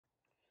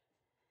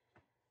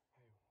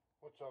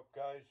What's up,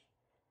 guys?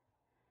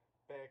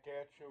 Back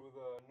at you with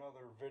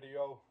another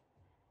video.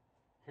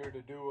 Here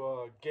to do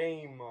a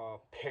game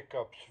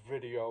pickups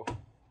video.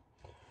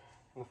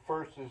 The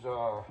first is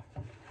a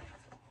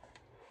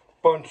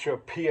bunch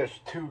of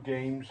PS2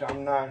 games.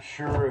 I'm not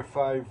sure if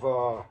I've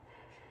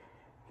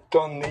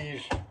done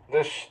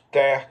this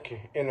stack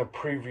in a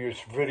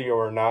previous video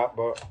or not,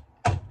 but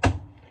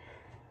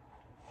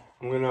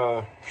I'm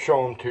gonna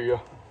show them to you.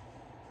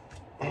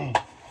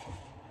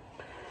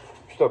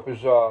 First up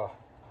is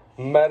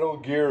Metal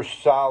Gear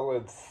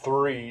Solid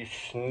 3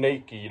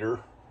 Snake Eater.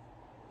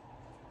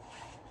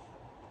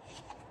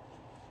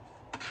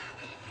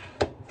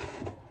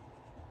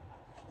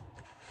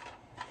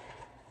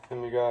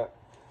 Then we got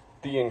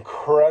The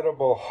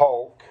Incredible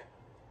Hulk.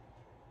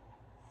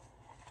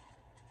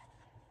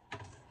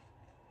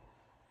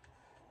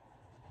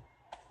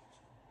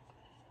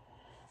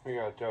 We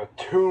got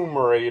Tomb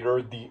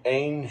Raider, The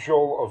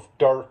Angel of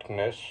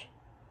Darkness.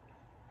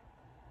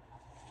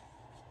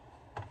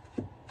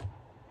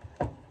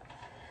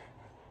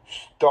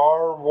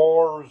 Star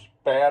Wars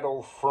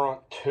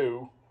Battlefront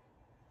 2.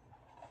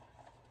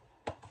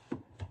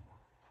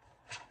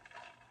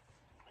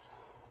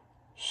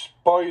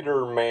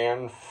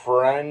 Spider-Man,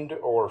 Friend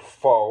or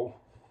Foe.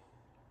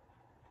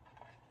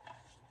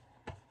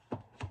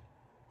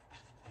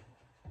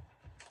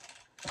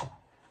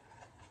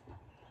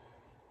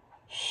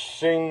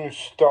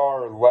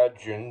 SingStar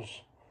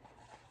Legends.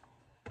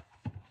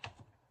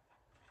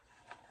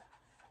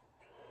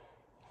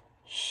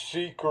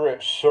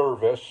 Secret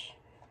Service.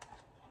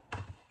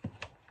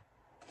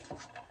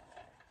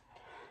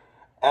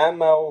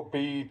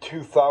 MLB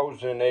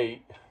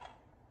 2008.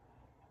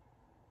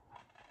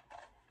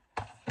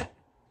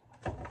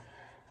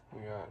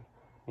 We got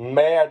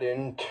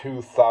Madden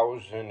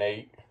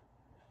 2008.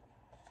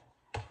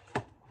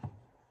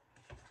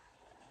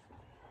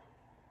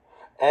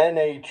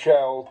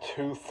 NHL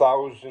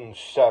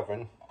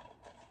 2007.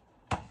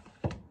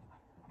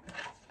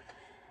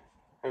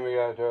 And we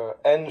got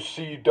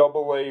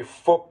NCAA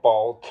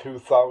Football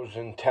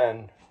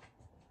 2010.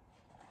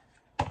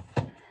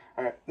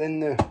 Alright,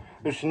 then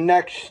this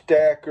next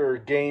stack are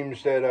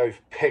games that I've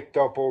picked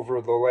up over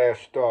the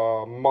last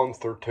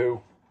month or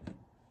two.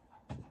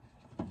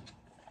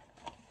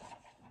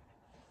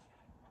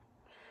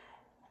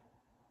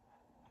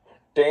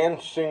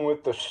 Dancing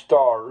with the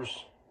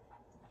Stars.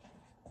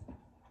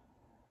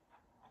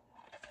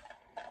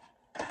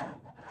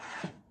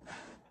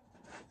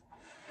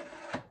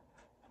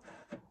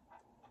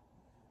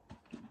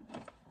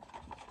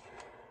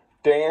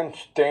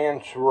 Dance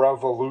Dance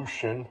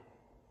Revolution.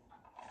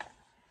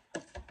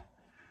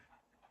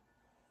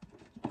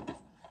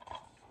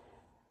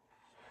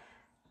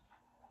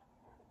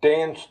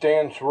 Dance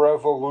Dance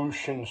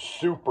Revolution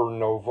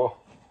Supernova.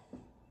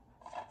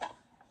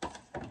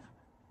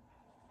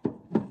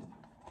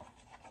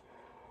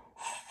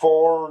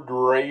 Ford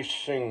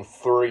Racing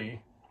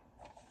 3.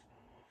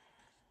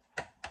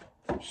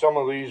 Some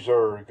of these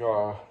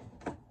are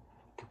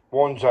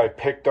ones I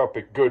picked up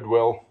at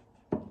Goodwill.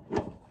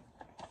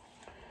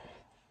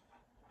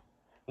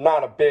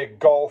 Not a big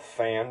golf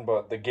fan,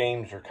 but the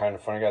games are kind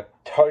of fun. I got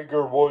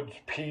Tiger Woods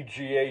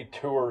PGA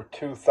Tour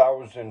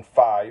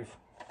 2005.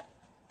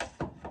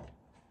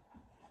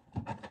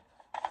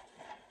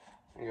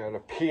 You got a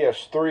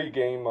PS3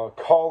 game,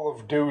 Call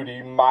of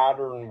Duty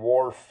Modern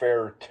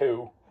Warfare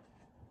 2.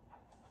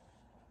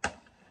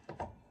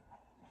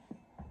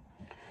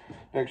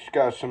 Next,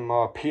 got some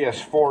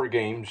PS4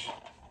 games.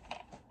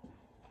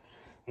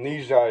 And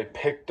these I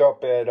picked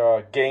up at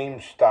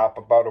GameStop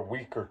about a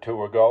week or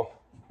two ago.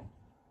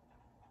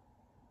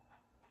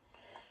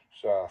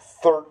 It's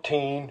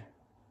 13.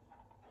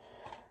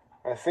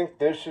 I think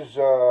this is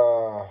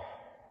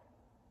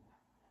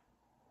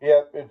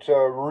yep, it's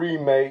a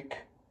remake.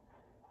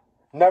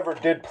 Never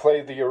did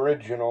play the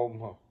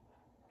original.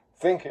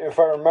 Think, if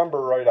I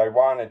remember right, I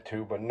wanted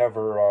to, but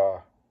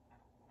never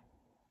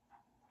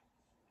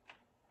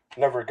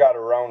got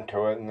around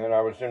to it. And then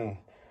I was in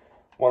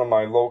one of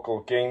my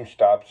local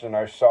GameStops and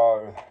I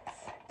saw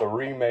the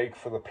remake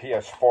for the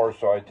PS4,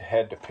 so I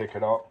had to pick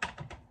it up.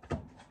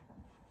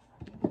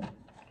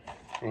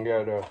 And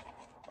got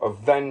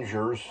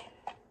Avengers.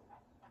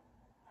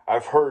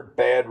 I've heard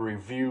bad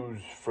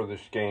reviews for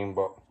this game,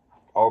 but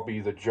I'll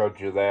be the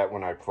judge of that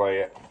when I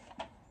play it.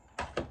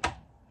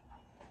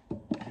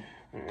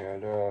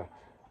 And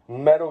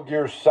Metal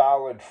Gear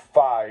Solid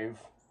 5.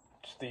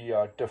 It's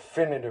the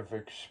definitive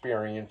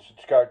experience.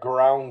 It's got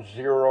Ground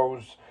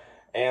Zeroes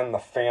and the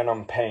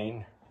Phantom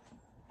Pain.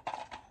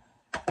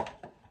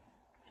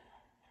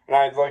 And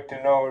I'd like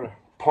to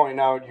point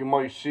out, you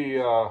might see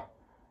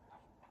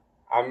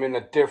I'm in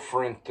a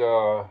different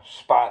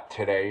spot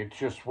today. It's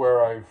just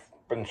where I've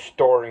been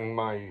storing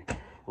my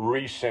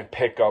recent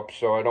pickups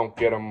so I don't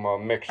get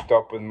them mixed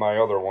up with my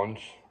other ones.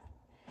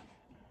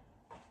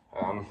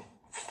 I'm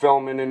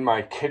filming in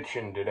my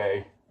kitchen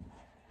today.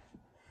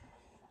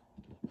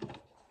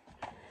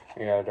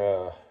 We got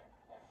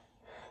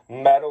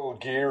Metal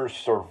Gear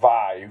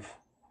Survive.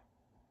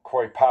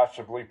 Quite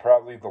possibly,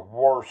 probably the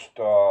worst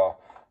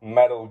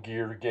Metal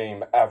Gear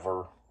game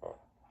ever.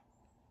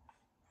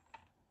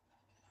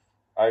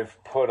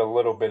 I've put a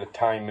little bit of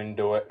time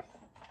into it.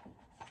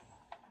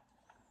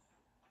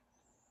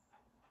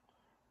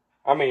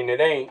 I mean, it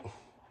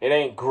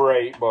ain't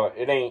great, but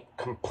it ain't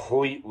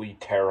completely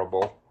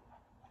terrible.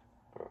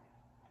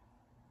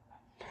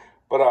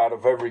 But out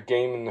of every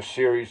game in the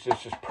series,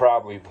 this is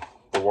probably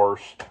the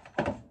worst.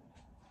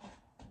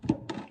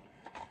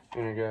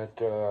 And you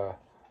got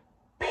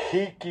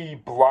Peaky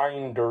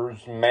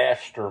Blinders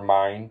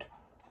Mastermind.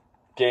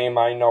 Game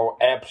I know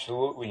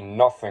absolutely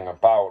nothing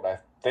about. I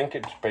think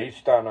it's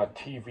based on a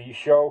TV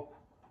show.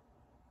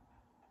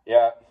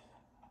 Yeah.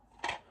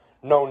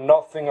 Know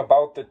nothing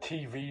about the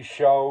TV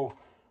show.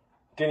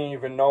 Didn't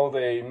even know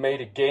they made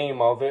a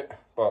game of it.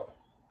 But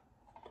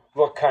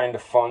looked kind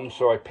of fun,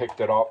 so I picked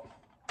it up.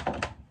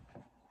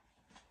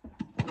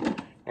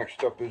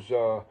 Next up is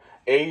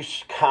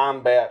Ace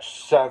Combat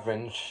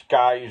 7,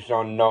 Skies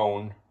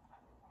Unknown.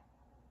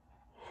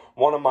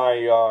 One of my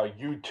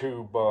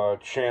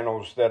YouTube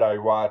channels that I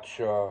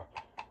watch,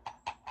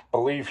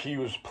 believe he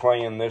was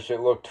playing this. It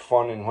looked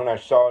fun, and when I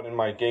saw it in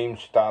my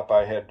GameStop,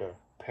 I had to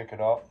pick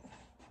it up.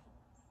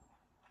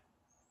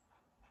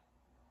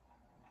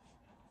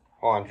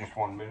 Hold on just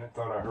 1 minute,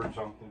 thought I heard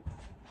something.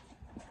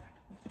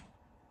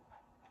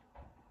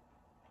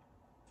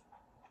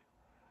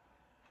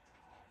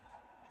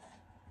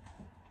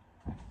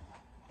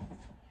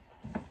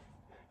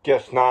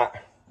 Guess not.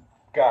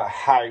 Got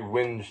high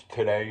winds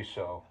today,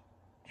 so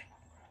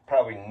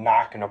probably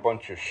knocking a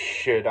bunch of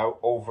shit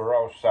over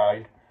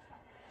outside.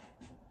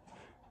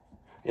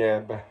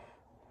 Yeah, but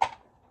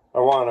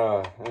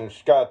and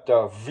it's got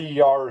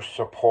VR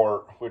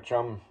support, which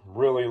I'm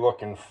really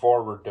looking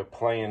forward to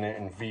playing it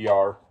in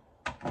VR.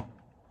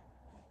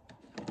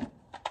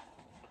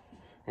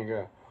 You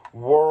got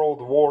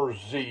World War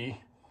Z.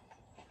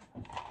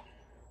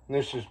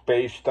 This is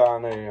based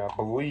on I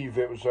believe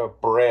it was a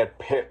Brad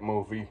Pitt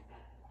movie.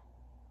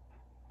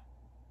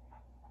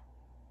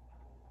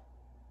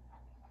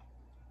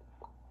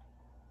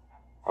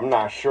 I'm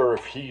not sure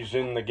if he's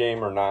in the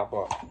game or not,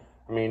 but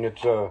I mean,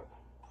 it's a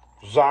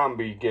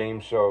zombie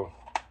game, so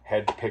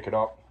had to pick it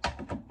up.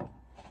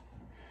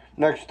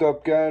 Next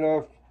up, got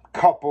a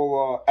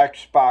couple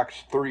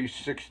Xbox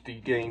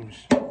 360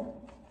 games.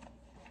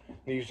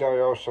 These I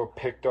also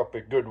picked up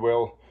at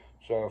Goodwill.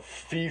 So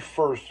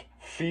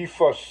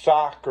FIFA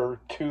Soccer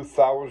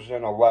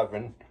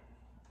 2011.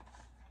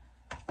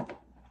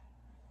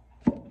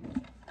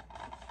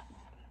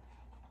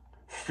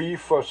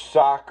 FIFA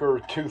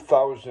Soccer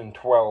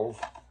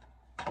 2012.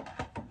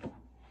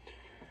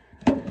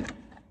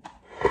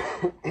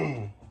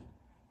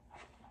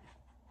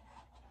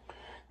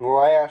 The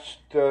last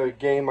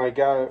game I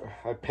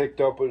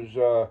picked up was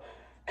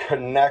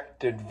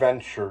Kinect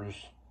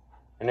Adventures.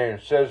 And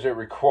it says it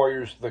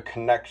requires the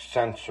Kinect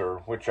sensor,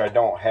 which I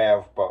don't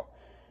have, but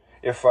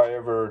if I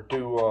ever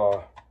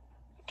do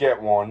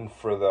get one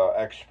for the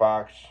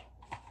Xbox,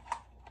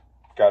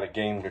 got a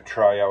game to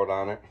try out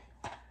on it.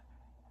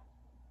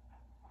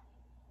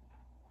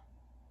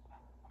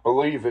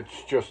 Believe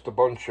it's just a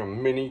bunch of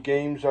mini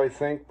games, I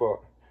think, but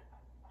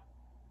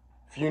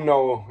if you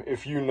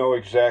know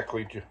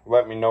exactly,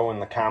 let me know in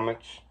the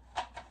comments.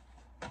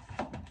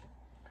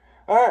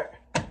 Alright,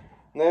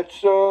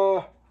 that's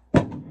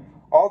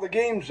all the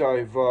games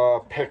I've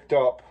picked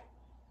up.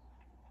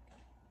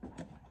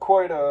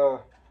 Quite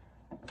a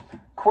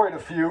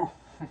few.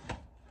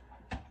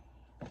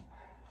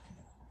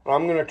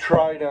 I'm gonna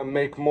try to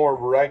make more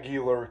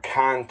regular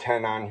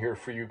content on here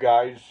for you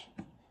guys.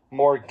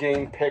 More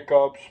game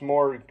pickups,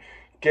 more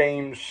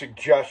game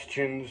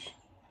suggestions.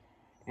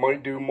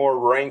 Might do more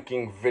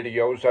ranking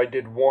videos. I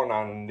did one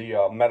on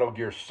the Metal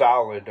Gear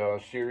Solid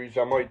series.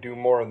 I might do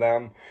more of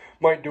them.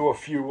 Might do a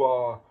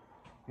few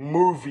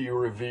movie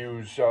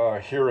reviews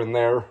here and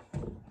there.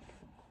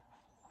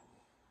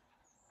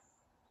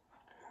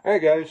 Hey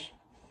guys.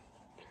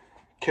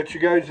 Catch you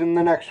guys in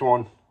the next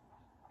one.